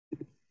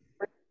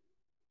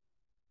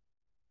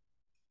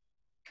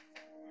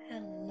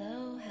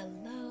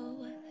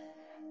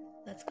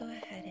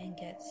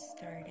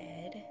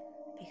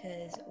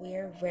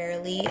we're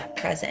rarely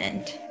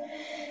present.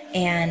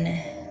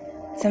 And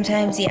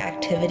sometimes the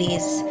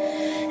activities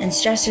and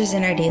stressors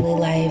in our daily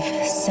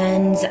life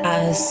sends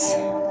us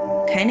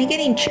kind of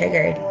getting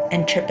triggered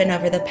and tripping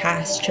over the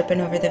past,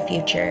 tripping over the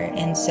future.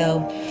 And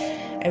so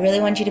I really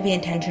want you to be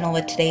intentional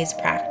with today's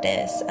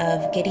practice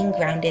of getting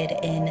grounded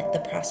in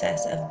the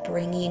process of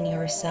bringing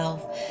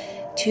yourself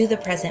to the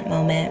present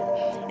moment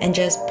and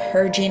just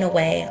purging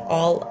away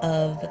all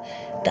of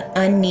the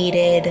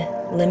unneeded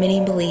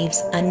limiting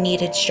beliefs,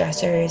 unneeded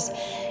stressors,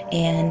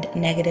 and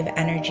negative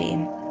energy.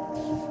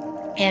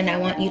 And I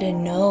want you to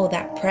know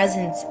that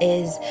presence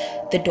is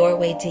the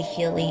doorway to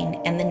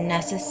healing and the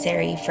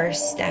necessary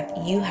first step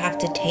you have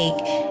to take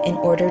in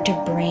order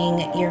to bring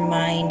your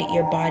mind,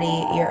 your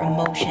body, your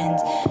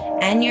emotions,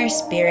 and your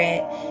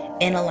spirit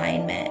in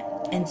alignment.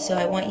 And so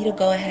I want you to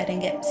go ahead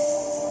and get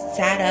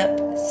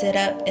sit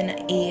up in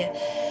a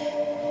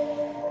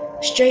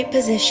straight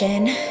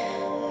position,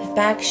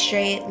 back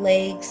straight,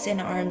 legs and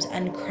arms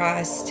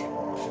uncrossed,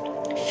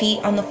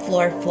 feet on the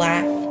floor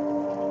flat,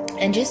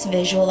 and just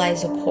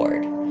visualize a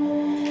cord.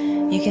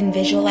 You can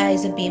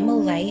visualize a beam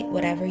of light,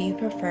 whatever you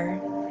prefer,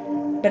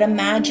 but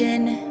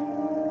imagine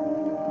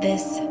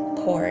this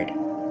cord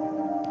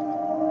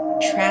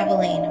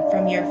traveling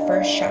from your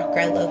first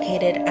chakra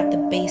located at the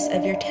base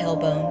of your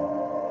tailbone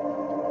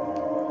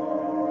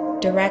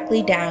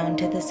directly down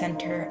to the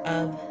center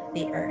of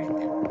the earth.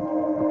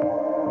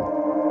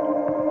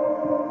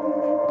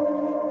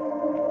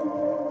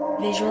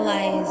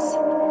 Visualize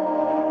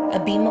a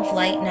beam of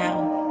light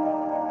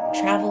now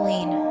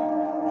traveling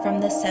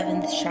from the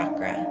seventh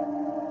chakra,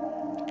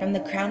 from the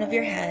crown of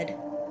your head,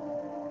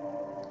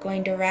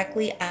 going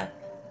directly up,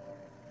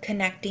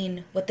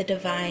 connecting with the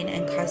divine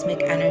and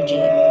cosmic energy.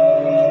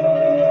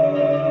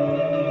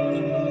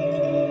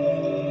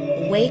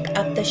 Wake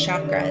up the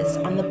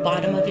chakras on the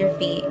bottom of your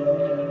feet,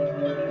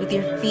 with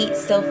your feet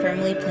still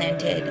firmly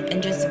planted,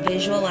 and just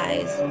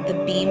visualize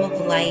the beam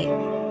of light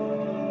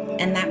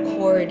and that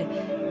cord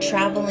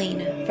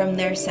traveling from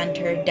their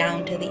center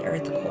down to the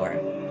earth core.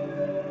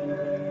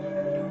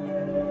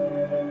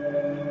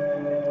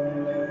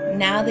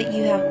 Now that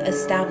you have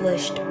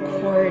established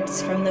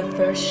cords from the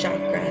first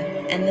chakra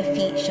and the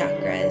feet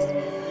chakras,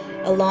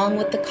 along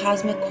with the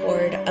cosmic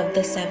cord of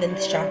the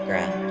seventh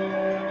chakra,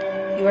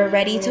 you are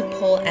ready to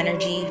pull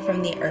energy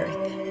from the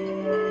earth.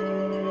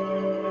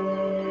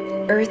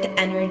 Earth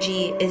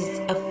energy is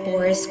a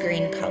forest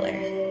green color.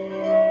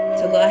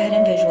 So go ahead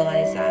and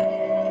visualize that.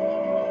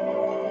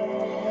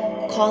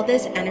 Call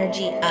this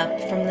energy up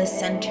from the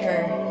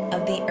center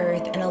of the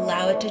earth and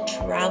allow it to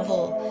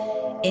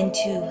travel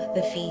into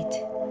the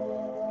feet,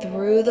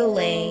 through the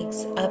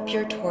legs, up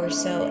your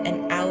torso,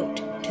 and out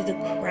to the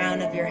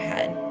crown of your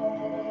head,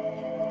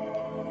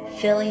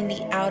 filling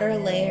the outer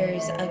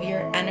layers of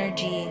your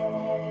energy,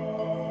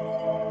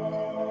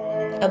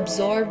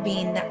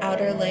 absorbing the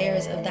outer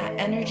layers of that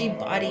energy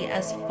body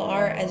as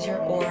far as your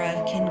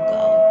aura can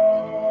go.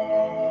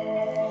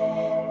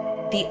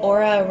 The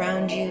aura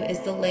around you is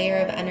the layer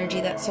of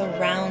energy that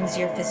surrounds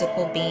your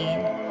physical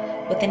being,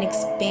 with an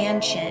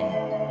expansion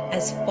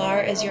as far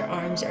as your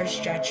arms are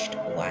stretched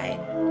wide.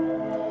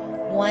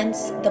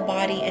 Once the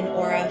body and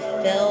aura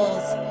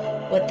fills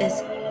with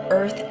this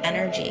earth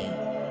energy,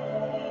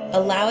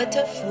 allow it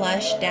to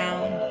flush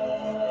down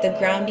the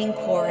grounding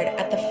cord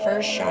at the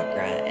first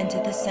chakra into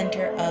the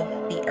center of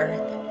the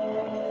earth.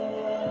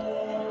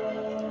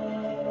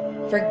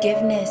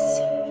 Forgiveness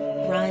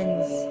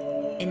runs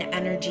in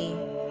energy.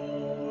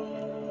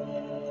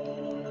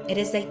 It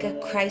is like a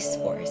Christ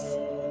force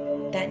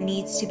that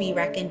needs to be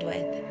reckoned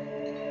with.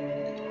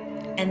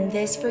 And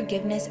this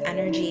forgiveness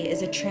energy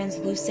is a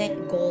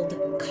translucent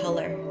gold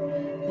color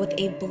with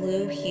a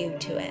blue hue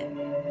to it.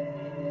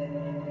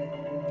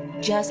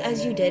 Just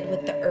as you did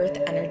with the earth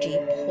energy,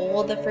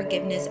 pull the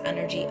forgiveness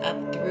energy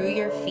up through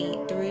your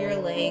feet, through your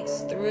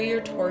legs, through your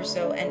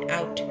torso, and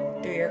out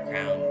through your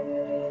crown.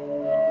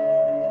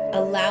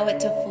 Allow it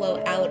to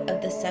flow out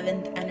of the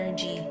seventh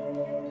energy,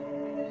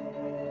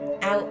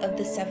 out of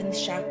the seventh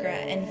chakra,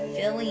 and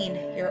filling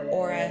your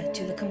aura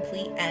to the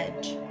complete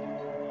edge.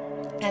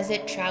 As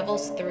it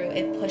travels through,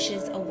 it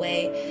pushes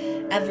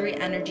away every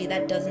energy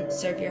that doesn't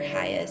serve your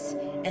highest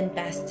and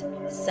best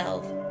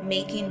self,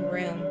 making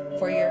room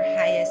for your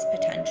highest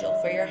potential,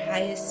 for your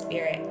highest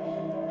spirit.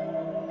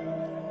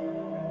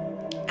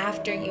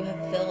 After you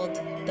have filled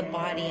the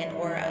body and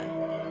aura,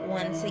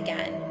 once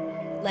again,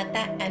 let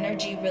that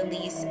energy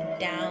release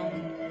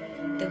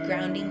down the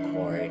grounding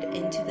cord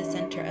into the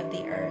center of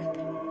the earth.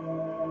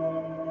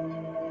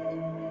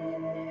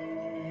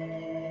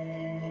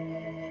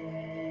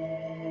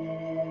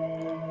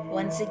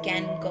 Once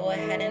again, go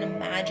ahead and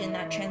imagine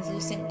that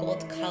translucent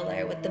gold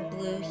color with the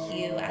blue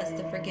hue as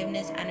the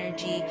forgiveness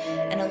energy,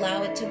 and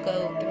allow it to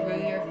go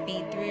through your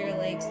feet, through your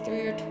legs,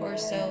 through your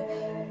torso,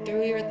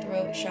 through your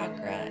throat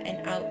chakra,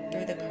 and out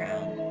through the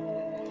crown.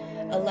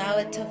 Allow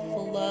it to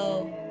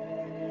flow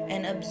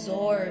and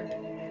absorb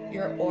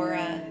your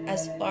aura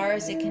as far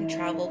as it can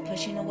travel,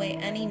 pushing away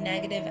any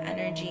negative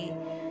energy,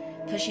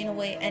 pushing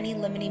away any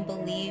limiting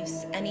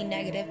beliefs, any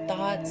negative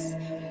thoughts,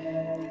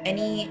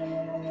 Any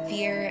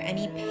fear,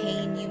 any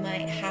pain you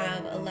might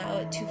have, allow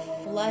it to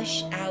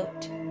flush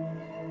out.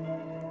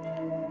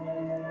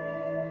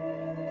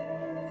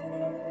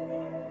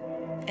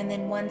 And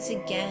then once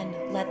again,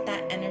 let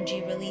that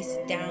energy release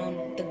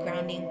down the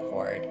grounding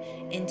cord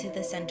into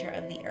the center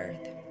of the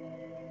earth.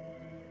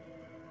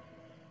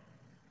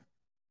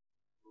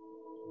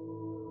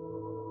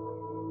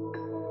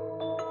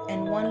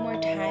 And one more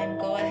time,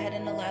 go ahead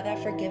and allow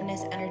that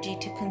forgiveness energy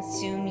to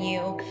consume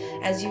you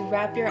as you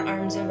wrap your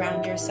arms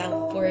around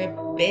yourself for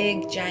a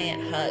big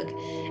giant hug.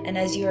 And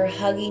as you are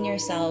hugging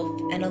yourself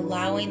and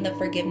allowing the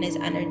forgiveness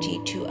energy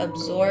to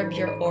absorb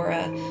your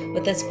aura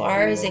with as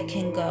far as it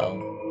can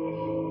go,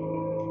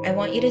 I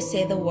want you to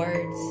say the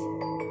words,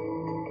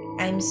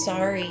 I'm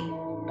sorry,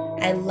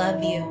 I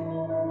love you.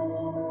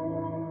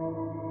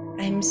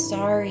 I'm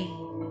sorry,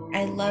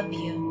 I love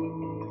you.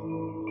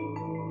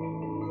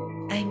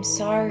 I'm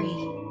sorry,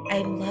 I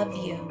love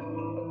you.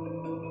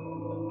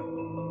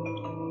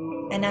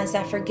 And as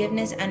that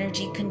forgiveness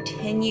energy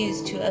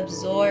continues to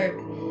absorb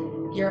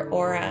your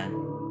aura,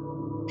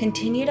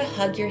 continue to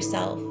hug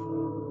yourself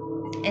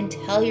and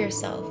tell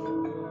yourself,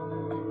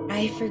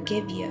 I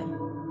forgive you.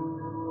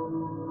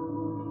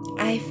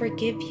 I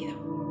forgive you.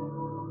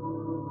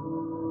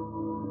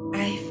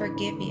 I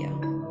forgive you.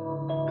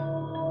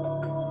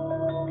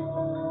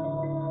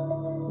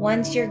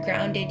 Once you're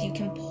grounded, you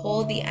can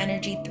pull the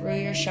energy through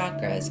your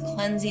chakras,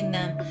 cleansing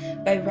them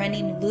by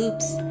running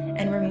loops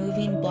and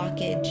removing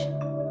blockage.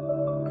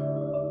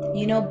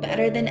 You know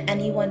better than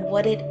anyone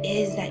what it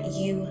is that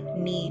you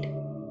need.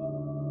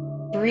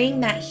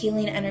 Bring that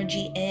healing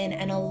energy in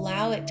and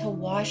allow it to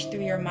wash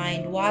through your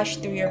mind, wash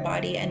through your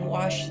body, and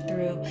wash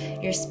through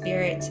your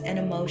spirits and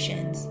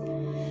emotions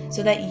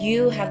so that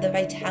you have the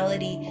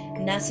vitality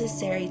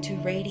necessary to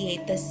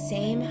radiate the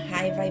same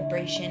high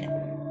vibration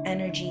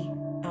energy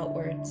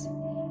outwards.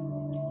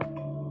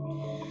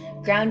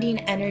 Grounding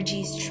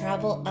energies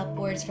travel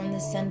upwards from the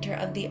center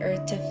of the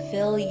earth to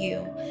fill you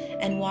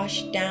and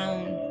wash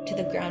down to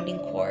the grounding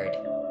cord.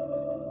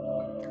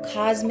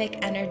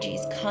 Cosmic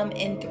energies come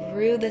in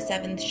through the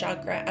seventh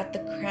chakra at the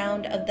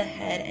crown of the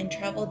head and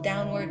travel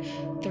downward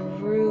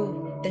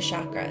through the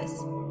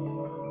chakras.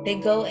 They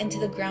go into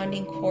the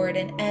grounding cord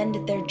and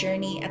end their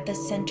journey at the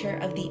center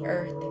of the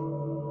earth.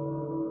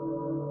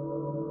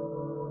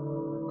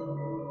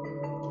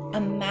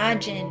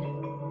 Imagine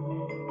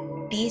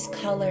these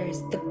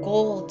colors, the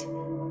gold,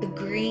 the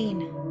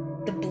green,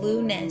 the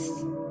blueness,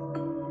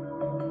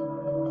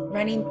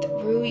 running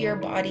through your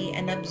body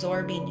and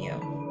absorbing you.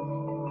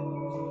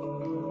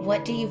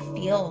 What do you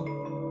feel?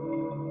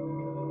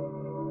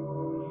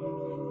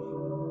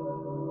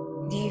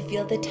 Do you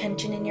feel the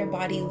tension in your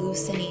body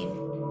loosening?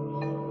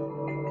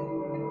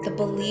 The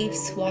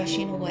beliefs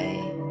washing away?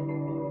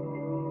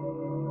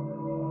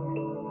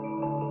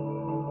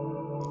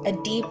 A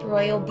deep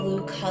royal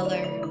blue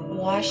color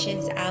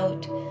washes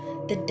out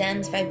the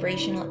dense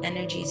vibrational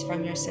energies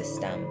from your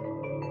system.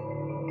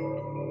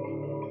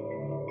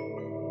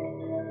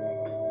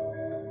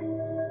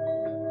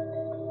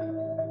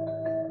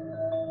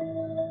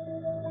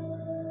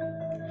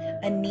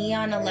 A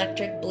neon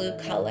electric blue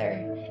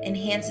color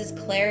enhances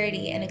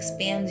clarity and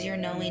expands your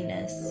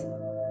knowingness.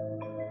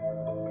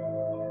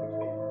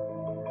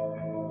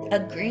 A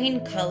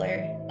green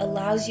color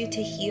allows you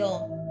to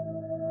heal.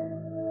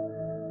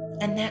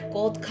 And that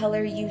gold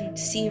color you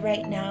see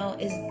right now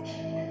is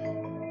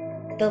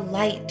the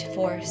light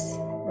force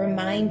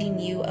reminding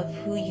you of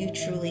who you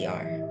truly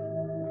are.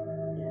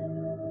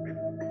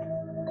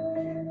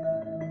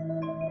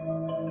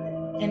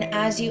 And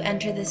as you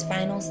enter this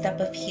final step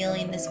of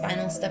healing, this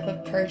final step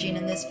of purging,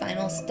 and this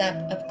final step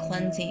of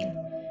cleansing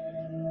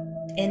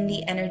in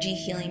the energy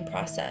healing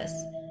process,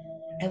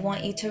 I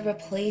want you to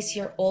replace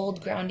your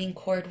old grounding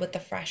cord with a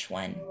fresh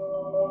one.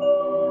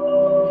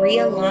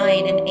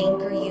 Realign and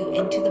anchor you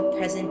into the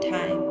present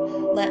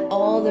time. Let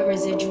all the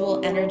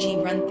residual energy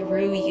run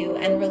through you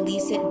and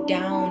release it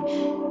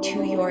down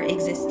to your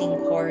existing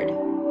cord.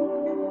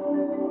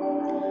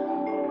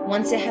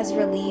 Once it has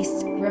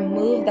released,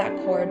 remove that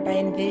cord by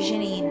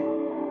envisioning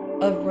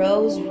a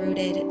rose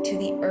rooted to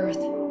the earth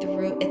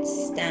through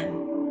its stem.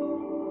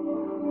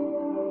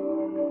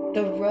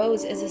 The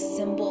rose is a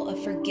symbol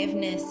of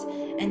forgiveness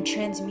and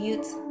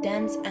transmutes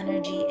dense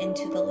energy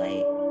into the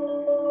light.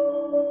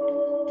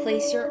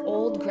 Place your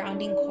old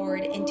grounding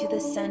cord into the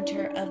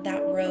center of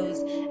that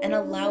rose and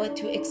allow it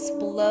to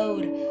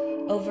explode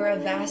over a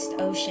vast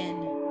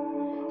ocean,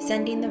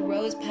 sending the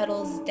rose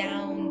petals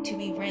down to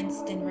be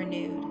rinsed and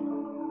renewed.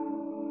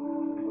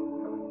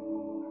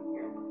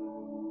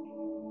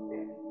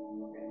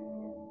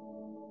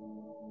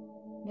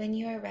 When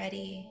you are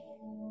ready,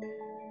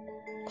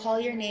 call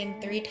your name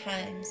 3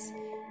 times